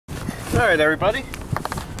Alright everybody,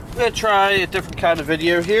 I'm going to try a different kind of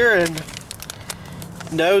video here, and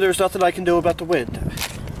no, there's nothing I can do about the wind.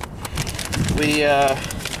 We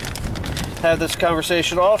have this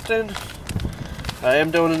conversation often. I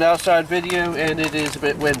am doing an outside video and it is a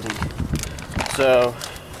bit windy, so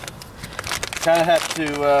kind of have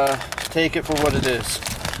to take it for what it is.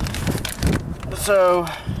 So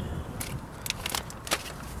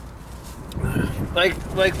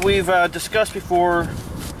like we've discussed before,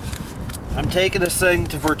 I'm taking this thing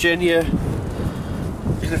to Virginia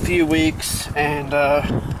in a few weeks, and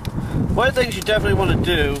one of the things you definitely want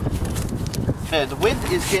to do, and the wind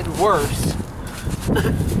is getting worse,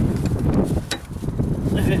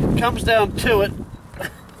 if it comes down to it,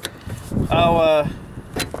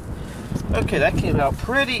 okay, that came out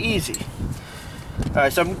pretty easy.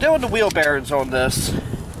 Alright, so I'm doing the wheel bearings on this,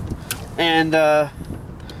 and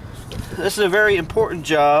this is a very important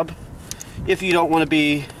job if you don't want to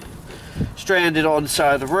be stranded on the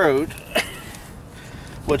side of the road,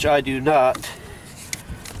 which I do not.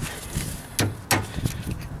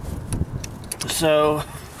 So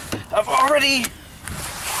I've already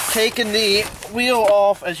taken the wheel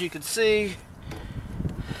off. As you can see,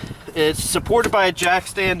 it's supported by a jack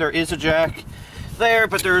stand. There is a jack there,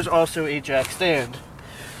 but there's also a jack stand.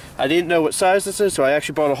 I didn't know what size this is, so I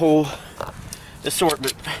actually bought a whole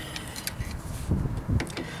assortment.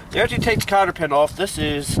 After you take the cotter pin off, this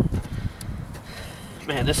is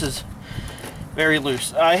very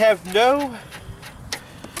loose. I have no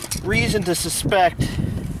reason to suspect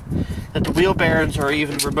that the wheel bearings are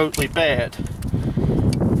even remotely bad,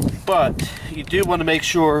 but you do want to make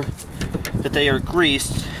sure that they are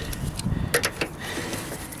greased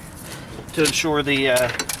to ensure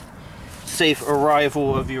the safe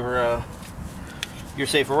arrival of your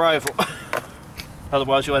safe arrival.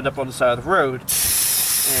 Otherwise you'll end up on the side of the road,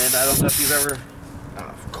 and I don't know if you've ever...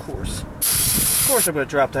 Of course I'm going to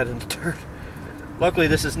drop that in the dirt. Luckily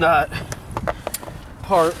this is not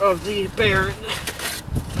part of the bearing.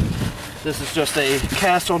 This is just a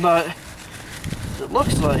castle nut. It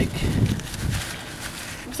looks like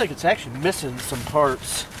it's actually missing some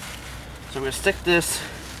parts. So I'm going to stick this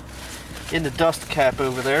in the dust cap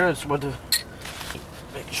over there. I just wanted to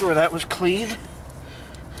make sure that was clean.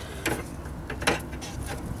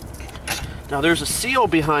 Now there's a seal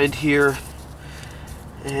behind here,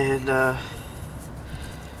 and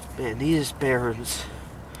man, these bearings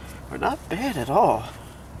are not bad at all.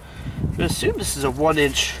 I'm going to assume this is a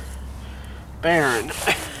 1-inch bearing.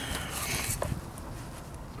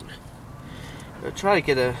 I'm going to try to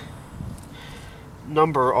get a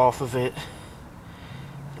number off of it.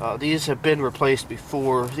 These have been replaced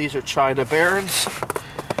before. These are China bearings.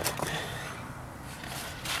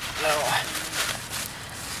 Now,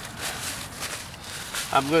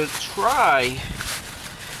 I'm going to try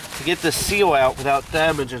to get the seal out without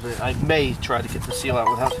damaging it. I may try to get the seal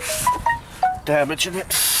out without damaging it.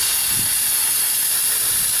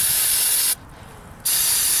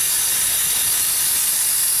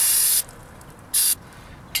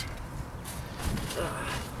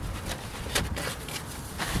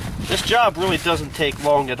 This job really doesn't take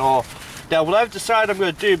long at all. Now what I've decided I'm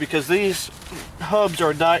going to do, because these hubs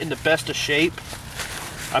are not in the best of shape,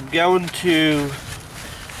 I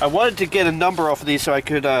wanted to get a number off of these so I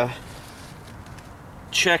could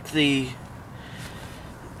check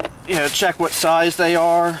check what size they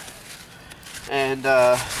are, and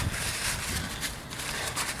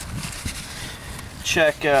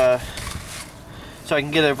check so I can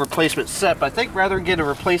get a replacement set. But I think rather than get a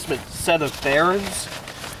replacement set of bearings,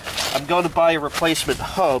 I'm going to buy a replacement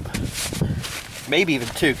hub, maybe even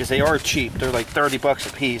two, because they are cheap. They're like 30 bucks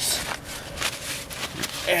a piece.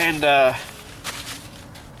 And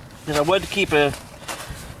because I wanted to keep a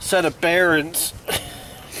set of bearings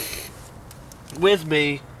with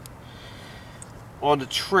me on the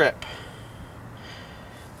trip.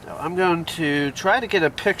 Now I'm going to try to get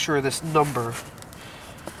a picture of this number.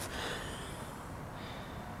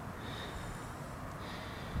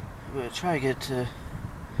 I'm going to try to get to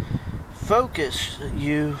focus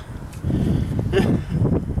you.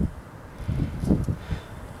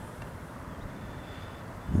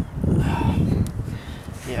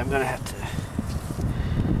 Yeah, I'm gonna have to.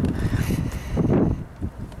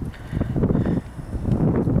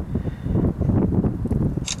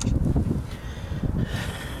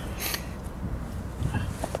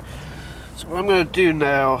 So what I'm gonna do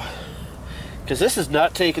now, because this is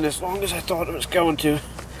not taking as long as I thought it was going to.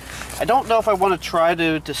 I don't know if I want to try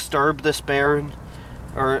to disturb this bearing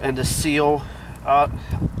and the seal, to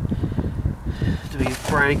be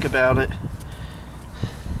frank about it.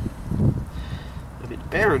 I mean, the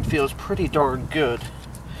bearing feels pretty darn good.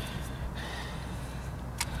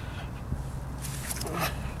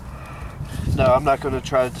 no, I'm not going to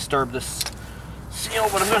try to disturb this seal.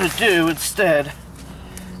 What I'm going to do instead,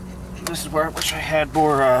 this is where I wish I had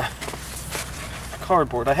more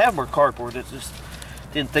cardboard. I have more cardboard, it just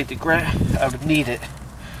didn't think that I would need it.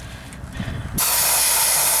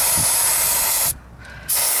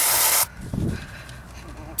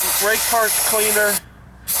 Brake parts cleaner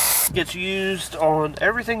gets used on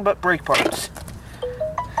everything but brake parts.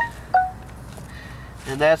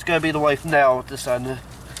 And that's going to be the wife now deciding to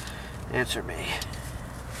answer me.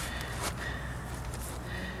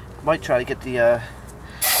 I might try to get the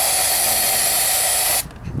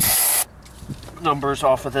numbers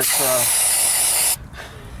off of this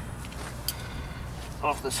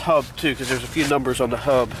hub too, because there's a few numbers on the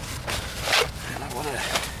hub. And I want to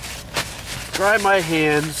dry my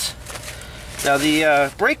hands. Now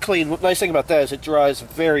the brake clean, the nice thing about that is it dries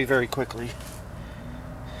very, very quickly.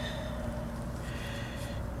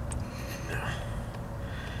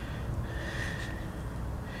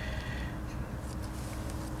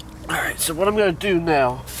 Alright, so what I'm going to do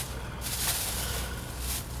now,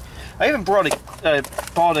 I even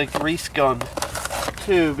bought a grease gun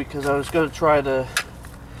too, because I was going to try to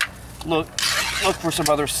look for some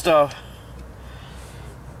other stuff.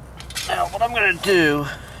 Now what I'm going to do,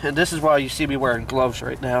 and this is why you see me wearing gloves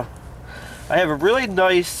right now, I have a really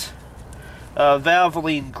nice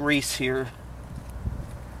Valvoline grease here,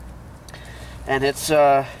 and it's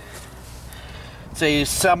a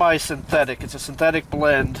semi-synthetic. It's a synthetic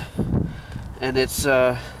blend, and it's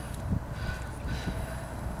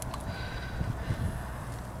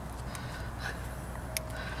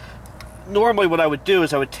normally what I would do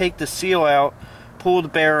is I would take the seal out, pull the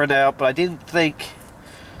bearing out, but I didn't think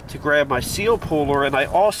to grab my seal puller, and I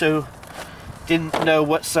also didn't know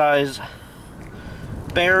what size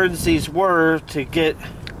bearings these were to get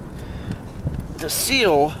the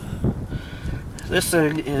seal. This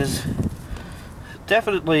thing is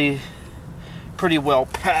definitely pretty well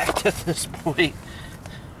packed at this point.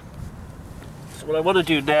 So what I want to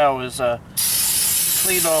do now is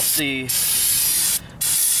clean off the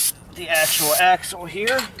actual axle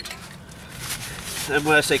here. And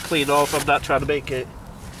when I say clean off, I'm not trying to make it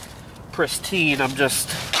pristine, I'm just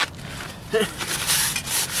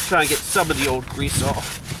trying to get some of the old grease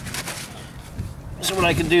off. So what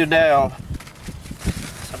I can do now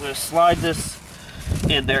is I'm going to slide this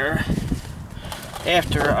in there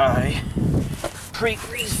after I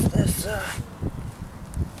pre-grease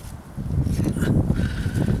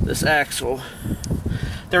this axle.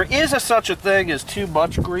 There is such a thing as too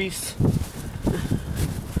much grease,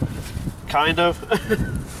 kind of.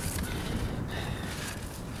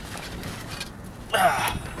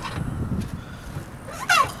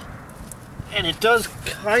 And it does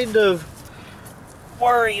kind of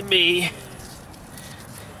worry me.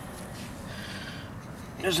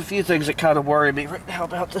 There's a few things that kind of worry me right now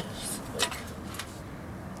about this.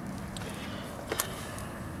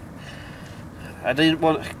 I didn't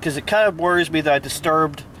want, because it kind of worries me that I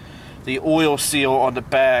disturbed the oil seal on the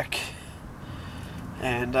back.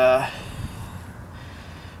 And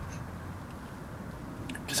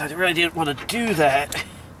because I really didn't want to do that.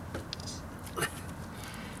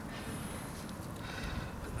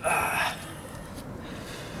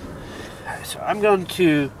 So I'm going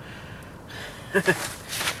to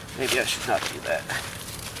maybe I should not do that.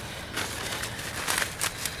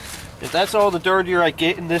 If that's all the dirtier I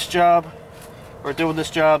get in this job, or doing this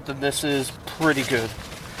job, then this is pretty good.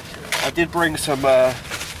 I did bring some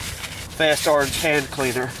Fast Orange hand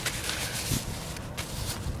cleaner.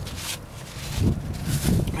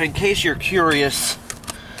 In case you're curious,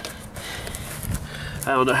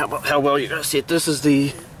 I don't know how well you're going to see it. This is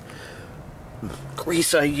the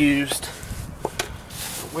grease I used.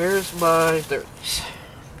 Where's my... There it is.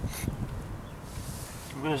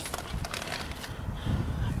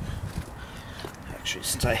 Actually,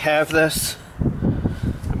 since I have this,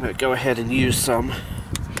 I'm going to go ahead and use some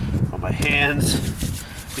on my hands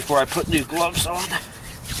before I put new gloves on.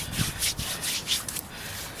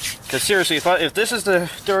 Because seriously, if this is the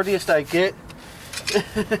dirtiest I get,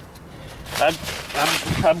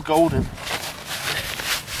 I'm golden.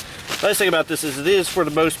 The nice thing about this is it is, for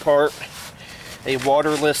the most part, a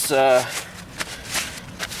waterless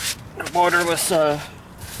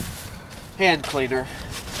hand cleaner.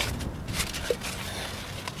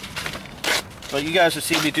 But you guys have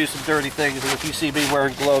seen me do some dirty things, and if you see me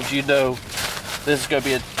wearing gloves, you know this is going to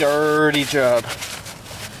be a dirty job.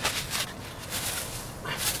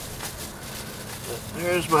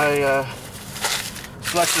 There's my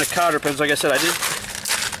selection of cotter pins. Like I said, I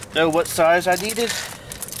didn't know what size I needed,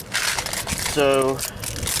 so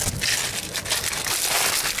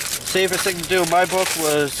safest thing to do in my book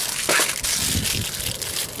was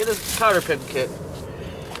get a cotter pin kit.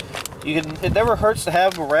 You can. It never hurts to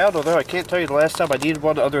have them around, although I can't tell you the last time I needed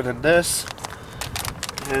one other than this.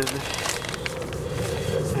 And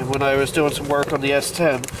when I was doing some work on the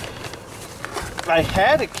S10, I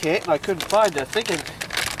had a kit and I couldn't find it.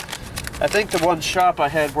 I think the one shop I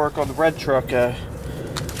had work on the red truck,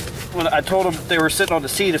 when I told them they were sitting on the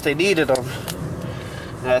seat if they needed them,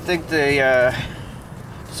 and I think they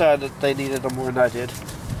decided that they needed them more than I did.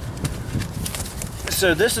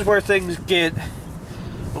 So this is where things get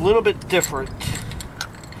a little bit different.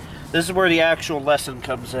 This is where the actual lesson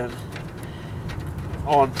comes in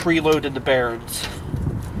on preloading the bearings.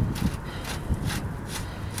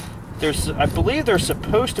 I believe there's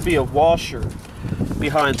supposed to be a washer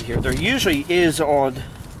behind here. There usually is on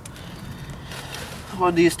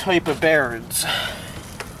these type of bearings.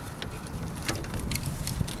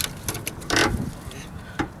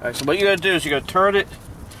 Alright, so what you're going to do is you're going to turn it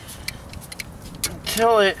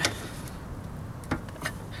until it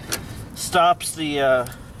stops the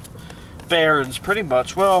bearings pretty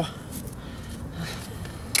much. Well,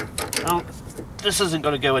 this isn't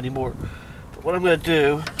going to go anymore. But what I'm going to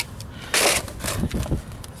do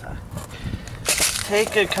is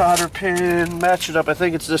take a cotter pin, match it up. I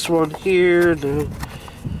think it's this one here. No.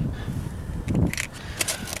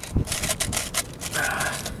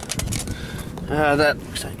 That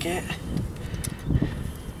looks like it.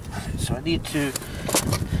 So I need to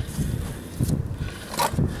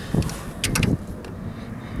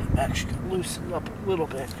actually loosen it up a little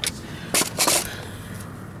bit.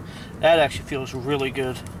 That actually feels really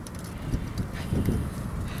good.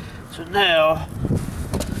 So now,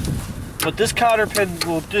 what this cotter pin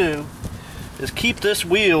will do is keep this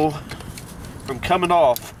wheel from coming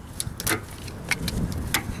off.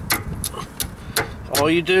 All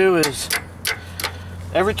you do is,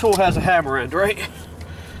 every tool has a hammer end, right?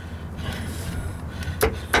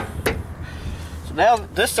 So now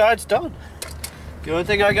this side's done. The only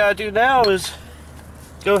thing I gotta do now is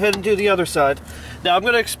go ahead and do the other side. Now I'm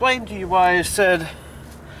going to explain to you why I said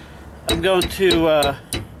I'm going to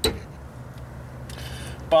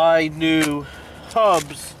buy new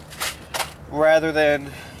hubs rather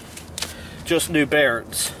than just new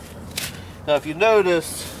bearings. Now if you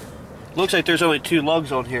notice, it looks like there's only 2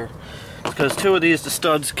 lugs on here, because 2 of these, the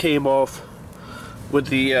studs came off with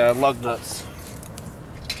the lug nuts.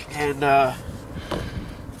 And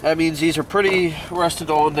that means these are pretty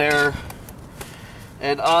rusted on there,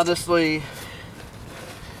 and honestly,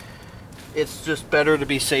 it's just better to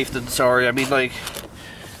be safe than sorry. I mean,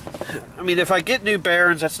 if I get new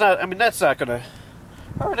bearings, that's not gonna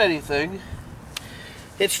hurt anything.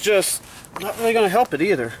 It's just not really gonna help it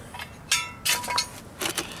either.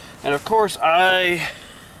 And of course, whoa,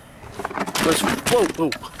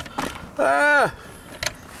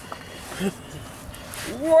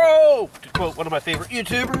 to quote one of my favorite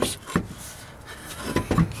YouTubers.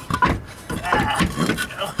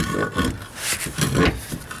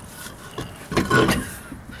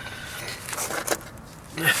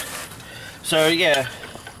 So yeah,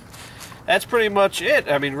 that's pretty much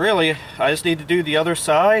it. I mean, really, I just need to do the other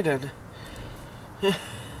side, and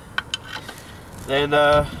then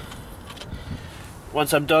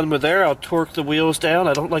once I'm done with there, I'll torque the wheels down.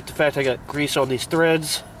 I don't like the fact I got grease on these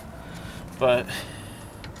threads, but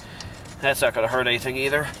that's not going to hurt anything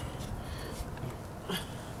either.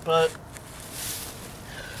 But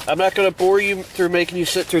I'm not going to bore you through making you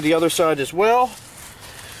sit through the other side as well.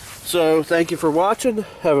 So thank you for watching.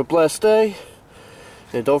 Have a blessed day.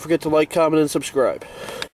 And don't forget to like, comment, and subscribe.